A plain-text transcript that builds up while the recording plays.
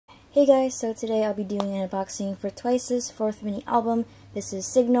Hey guys, so today I'll be doing an unboxing for TWICE's 4th mini album. This is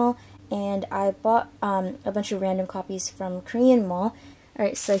Signal, and I bought a bunch of random copies from Koreanmall.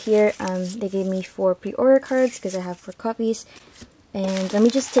 Alright, so here they gave me 4 pre-order cards because I have 4 copies. And let me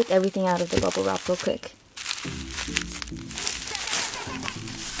just take everything out of the bubble wrap real quick.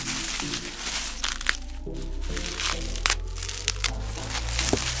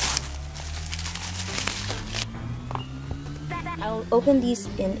 I'll open these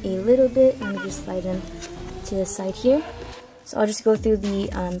in a little bit. Let me just slide them to the side here. So I'll just go through the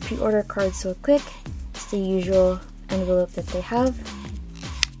pre-order cards real quick. It's the usual envelope that they have.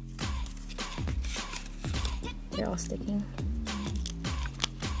 They're all sticking.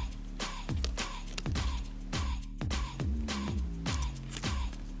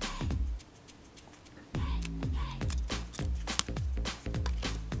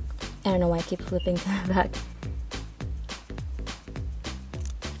 I don't know why I keep flipping to the back.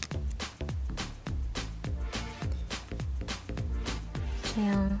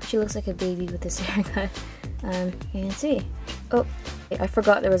 She looks like a baby with this haircut. You can see. Oh, I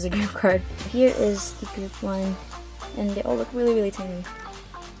forgot there was a group card. Here is the group one, and they all look really, really tiny.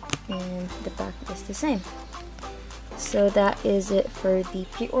 And the back is the same. So that is it for the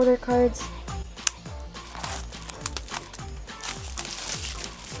pre-order cards.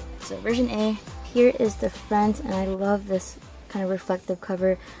 So version A, here is the front, and I love this kind of reflective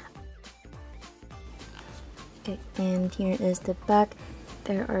cover. Okay, and here is the back.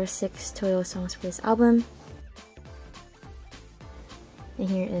 There are 6 total songs for this album. And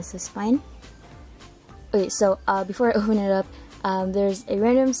here is the spine. Okay, so before I open it up, there's a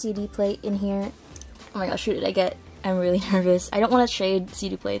random CD plate in here. Oh my gosh, who did I get? I'm really nervous. I don't want to trade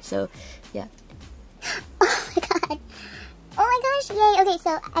CD plates, so yeah. Oh my god. Oh my gosh, yay. Okay,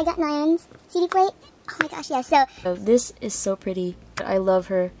 so I got Nayeon's CD plate. Oh my gosh, yeah, so this is so pretty. I love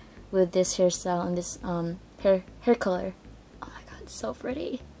her with this hairstyle and this hair color. Oh my god, so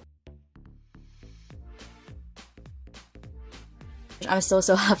pretty. I'm so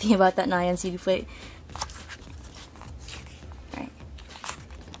happy about that Nayeon CD plate. Alright.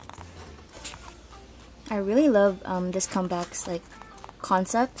 I really love this comeback's like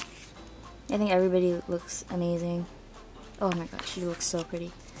concept. I think everybody looks amazing. Oh my god, she looks so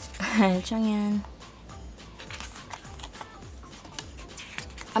pretty. Changyeon.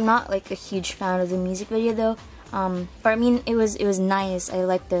 I'm not like a huge fan of the music video though. But I mean, it was nice. I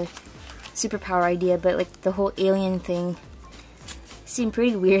liked the superpower idea, but like the whole alien thing seemed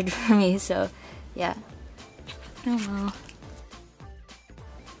pretty weird for me. So, yeah. I don't know.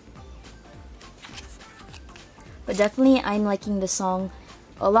 But definitely, I'm liking the song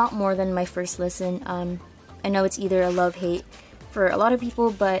a lot more than my first listen. I know it's either a love-hate for a lot of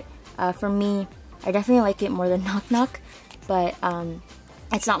people, but for me, I definitely like it more than Knock Knock. But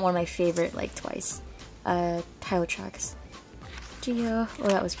it's not one of my favorite like TWICE title tracks. Geo. Oh,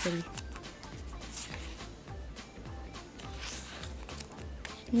 that was pretty.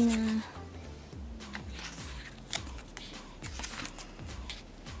 Yeah.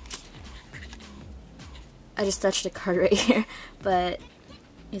 I just touched a card right here, but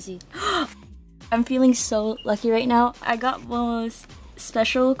is he? I'm feeling so lucky right now. I got one of those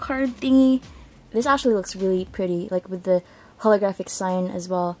special card thingy. This actually looks really pretty, like with the holographic sign as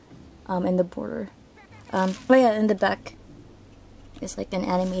well, in the border. Oh yeah, in the back is like an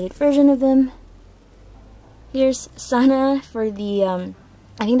animated version of them. Here's Sana for the,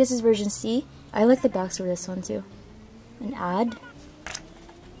 I think this is version C. I like the backs for this one too. An ad.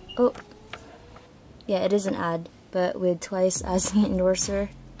 Oh, yeah, it is an ad, but with TWICE as the endorser.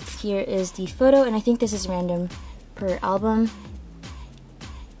 Here is the photo, and I think this is random per album.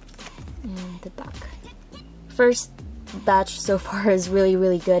 And the back. First batch so far is really,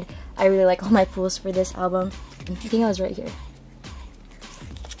 really good. I really like all my pulls for this album. I think I was right here.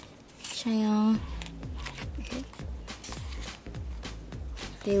 Chaeyoung. Okay.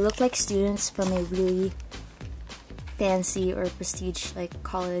 They look like students from a really fancy or prestige like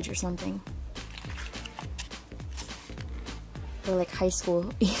college or something. Or like high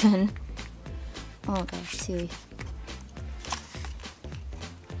school even. Oh my gosh, silly.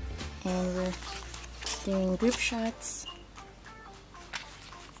 And we're doing group shots.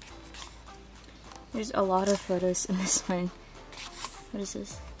 There's a lot of photos in this one. What is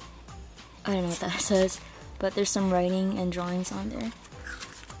this? I don't know what that says, but there's some writing and drawings on there.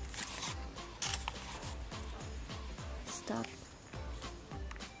 Stop.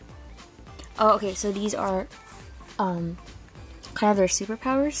 Oh, okay, so these are kind of their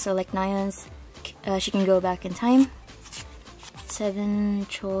superpowers. So like Nayeon's, she can go back in time. 7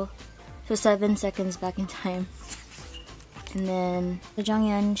 seconds back in time. And then the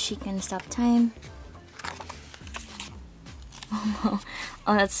Jonghyun, She Can Stop Time. Oh no.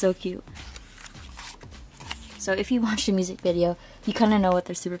 Oh, that's so cute. So if you watch the music video, you kind of know what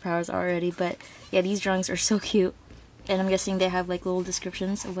their superpowers are already, but yeah, these drawings are so cute. And I'm guessing they have like little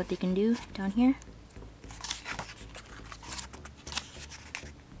descriptions of what they can do down here.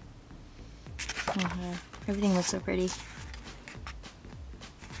 Oh, everything looks so pretty.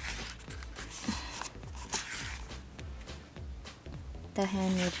 The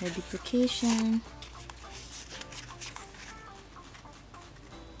hand made her duplication.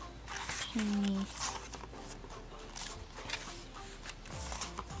 Shiny.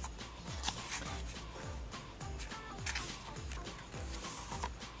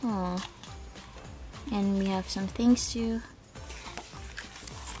 Aww. And we have some things too.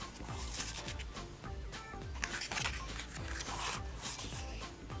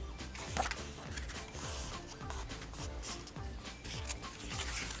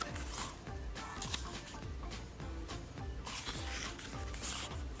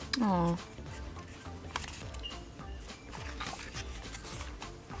 Aww.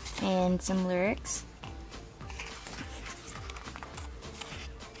 And some lyrics.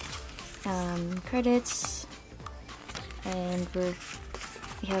 Credits. And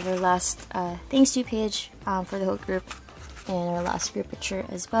we have our last thanks to page for the whole group, and our last group picture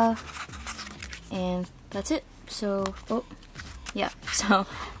as well. And that's it. So, oh, yeah. So,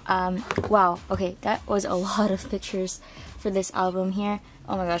 wow. Okay, that was a lot of pictures for this album here.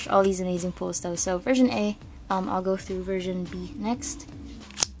 Oh my gosh, all these amazing pulls though. So version A, I'll go through version B next.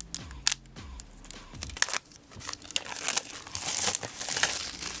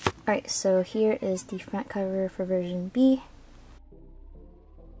 Alright, so here is the front cover for version B.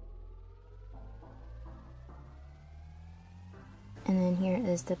 And then here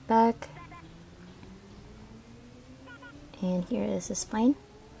is the back. And here is the spine.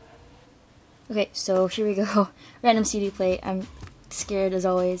 Okay, so here we go. Random CD play. I'm scared as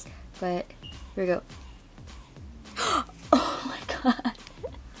always, but here we go. Oh my god.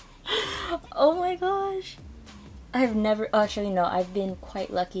 Oh my gosh. I've never, actually no, I've been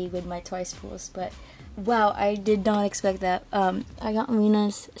quite lucky with my Twice pulls, but wow, I did not expect that. I got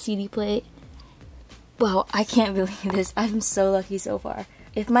Lena's CD plate. Wow, I can't believe this. I'm so lucky so far.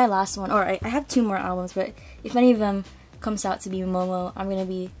 If my last one, or I have 2 more albums, but if any of them comes out to be Momo, I'm gonna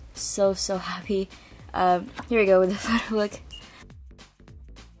be so happy. Here we go with the photo look.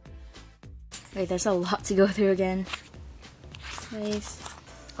 Wait, there's a lot to go through again. Twice.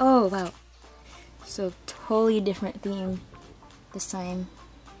 Oh wow. So totally different theme this time.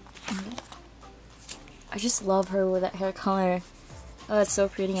 I just love her with that hair color. Oh, it's so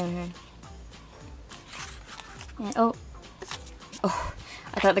pretty on her. And oh,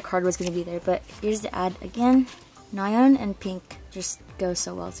 I thought the card was gonna be there, but here's the ad again. Neon and pink just go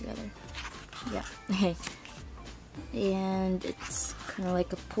so well together. Yeah. Okay. And it's kind of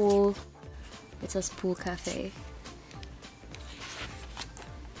like a pool. It says pool cafe.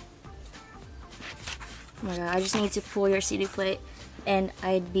 Oh my god, I just need to pull your CD plate and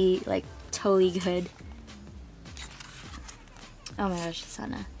I'd be like totally good. Oh my gosh,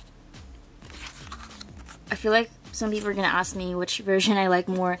 Sana. I feel like some people are gonna ask me which version I like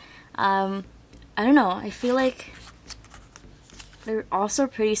more. I don't know, I feel like they're also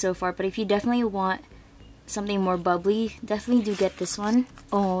pretty so far, but if you definitely want something more bubbly, definitely do get this one.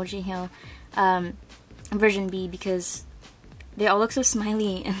 Oh, Jihyo. Version B, because they all look so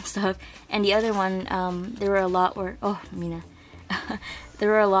smiley and stuff. And the other one, there were a lot where, oh, Mina. There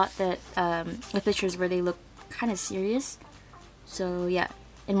were a lot that, the pictures where they look kind of serious. So yeah,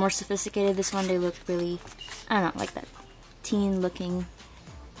 and more sophisticated. This one, they look really, I don't know, like that teen looking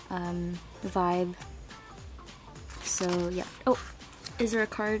vibe. So yeah. Oh, is there a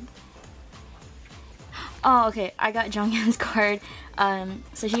card? Oh, okay, I got Jonghyun's card.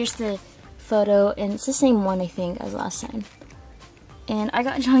 So here's the photo, and it's the same one I think as last time. And I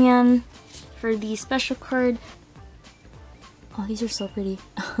got Jonghyun for the special card. Oh, these are so pretty.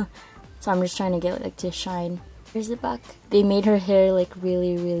 So I'm just trying to get like to shine. Here's the back. They made her hair like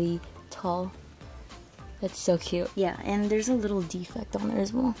really tall. That's so cute. Yeah, and there's a little defect on there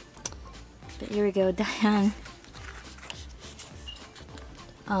as well. But here we go, Dahyun.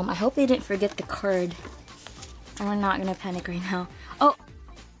 I hope they didn't forget the card. And we're not gonna panic right now. Oh!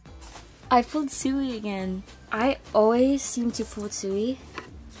 I pulled Sui again. I always seem to pull Sui.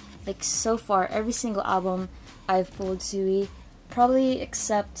 Like so far, every single album I've pulled Sui. Probably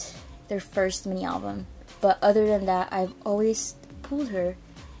except their first mini album. But other than that, I've always pulled her.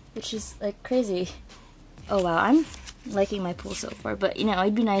 Which is like crazy. Oh wow, I'm liking my pull so far. But you know,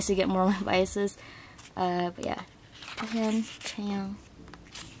 it'd be nice to get more of my biases. But yeah. Again, Taeyang.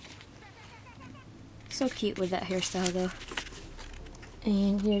 So cute with that hairstyle though.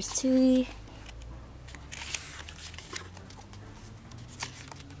 And here's Tui.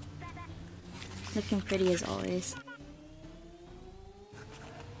 Looking pretty as always.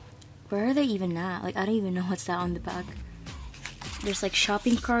 Where are they even at? Like, I don't even know what's that on the back. There's like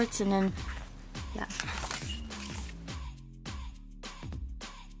shopping carts and then, yeah.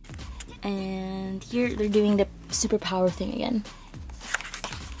 And here they're doing the superpower thing again.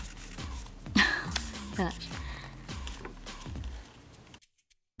 Gosh.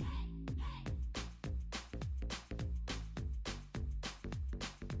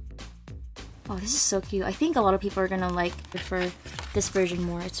 Oh, this is so cute. I think a lot of people are gonna prefer this version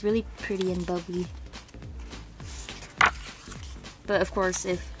more. It's really pretty and bubbly. But of course,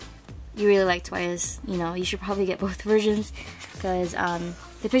 if you really like Twice, you know, you should probably get both versions because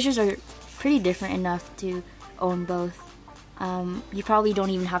the pictures are pretty different enough to own both. You probably don't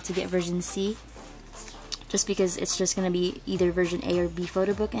even have to get version C just because it's just gonna be either version A or B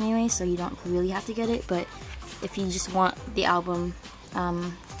photo book anyway, so you don't really have to get it. But if you just want the album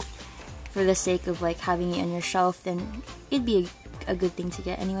for the sake of like having it on your shelf, then it'd be a good thing to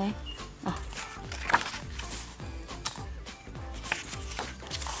get anyway. Oh.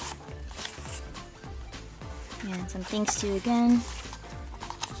 And some thanks to again.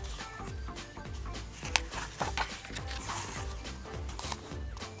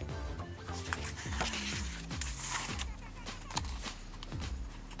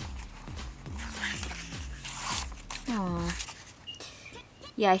 Aww.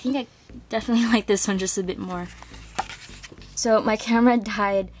 Yeah, I think I definitely like this one just a bit more. So my camera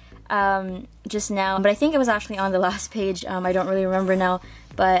died just now, but I think it was actually on the last page. I don't really remember now,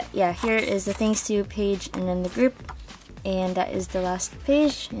 but yeah, here is the thanks to page and then the group, and that is the last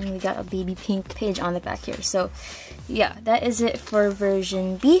page, and we got a baby pink page on the back here. So yeah, that is it for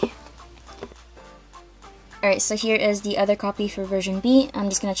version B. Alright, so here is the other copy for version B. I'm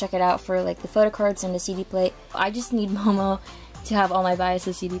just gonna check it out for like the photo cards and the CD plate. I just need Momo to have all my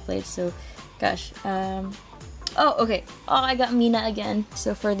biases CD plates, so gosh. Oh, okay. Oh, I got Mina again.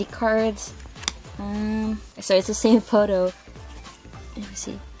 So for the cards, so it's the same photo. Let me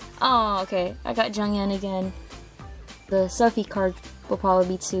see. Oh, okay. I got Junghyun again. The selfie card will probably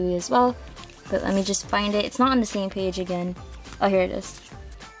be Tsui as well, but let me just find it. It's not on the same page again. Oh, here it is.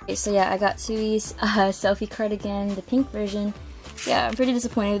 Okay, so yeah, I got Tsui's selfie card again, the pink version. Yeah, I'm pretty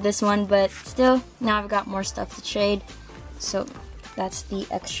disappointed with this one, but still, now I've got more stuff to trade. So that's the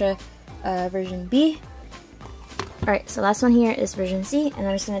extra version B. Alright, so last one here is version C, and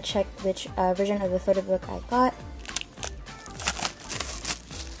I'm just going to check which version of the photo book I got.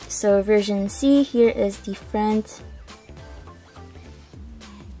 So version C, here is the front.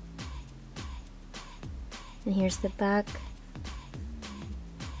 And here's the back.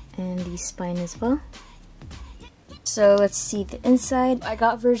 And the spine as well. So let's see the inside. I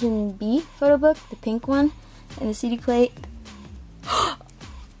got version B photo book, the pink one, and the CD plate.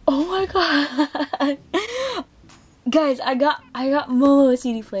 Oh my god! Guys, I got Momo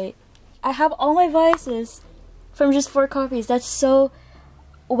CD plate. I have all my biases from just 4 copies. That's so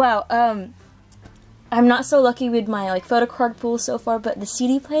wow. I'm not so lucky with my like photo card pool so far, but the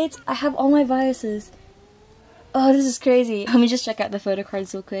CD plates, I have all my biases. Oh, this is crazy. Let me just check out the photo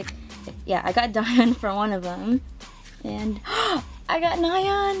cards real quick. Yeah, I got Dahyun for one of them. And I got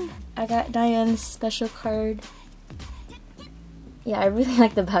Nayeon! I got Dahyun's special card. Yeah, I really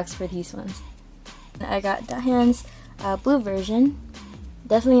like the backs for these ones. I got Dahyun's blue version.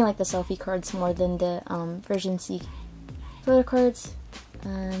 Definitely like the selfie cards more than the version C photo cards.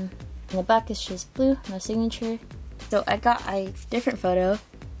 And the back is just blue, no signature. So I got a different photo.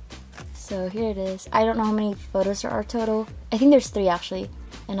 So here it is. I don't know how many photos there are total. I think there's 3 actually.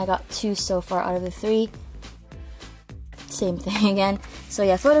 And I got 2 so far out of the 3. Same thing again. So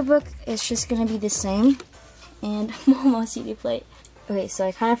yeah, photo book is just gonna be the same. And Momo CD plate. Okay, so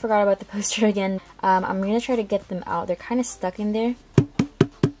I kind of forgot about the poster again. I'm gonna try to get them out. They're kind of stuck in there.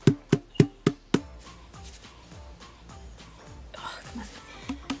 Oh, come on.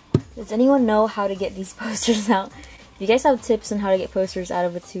 Does anyone know how to get these posters out? If you guys have tips on how to get posters out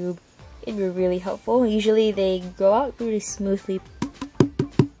of a tube, it'd be really helpful. Usually they go out really smoothly.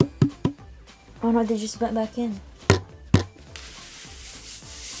 Oh no, they just went back in.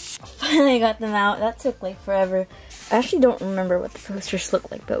 Finally got them out. That took like forever. I actually don't remember what the posters look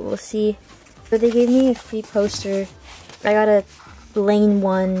like, but we'll see. But they gave me a free poster. I got a Lane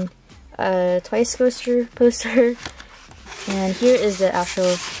 1 Twice poster. And here is the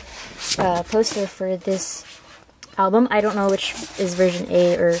actual poster for this album. I don't know which is version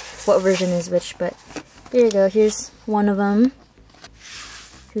A or what version is which, but There you go. Here's one of them.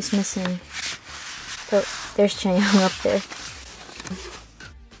 Who's missing? Oh, there's Chaeyoung up there.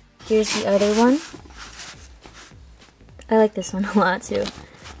 Here's the other one. I like this one a lot too.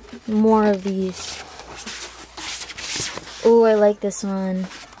 More of these. Oh, I like this one.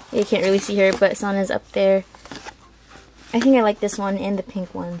 You can't really see her, but Sana's up there. I think I like this one and the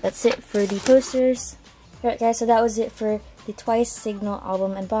pink one. That's it for the posters. Alright guys, so that was it for the Twice Signal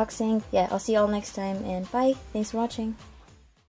album unboxing. Yeah, I'll see y'all next time, and bye. Thanks for watching.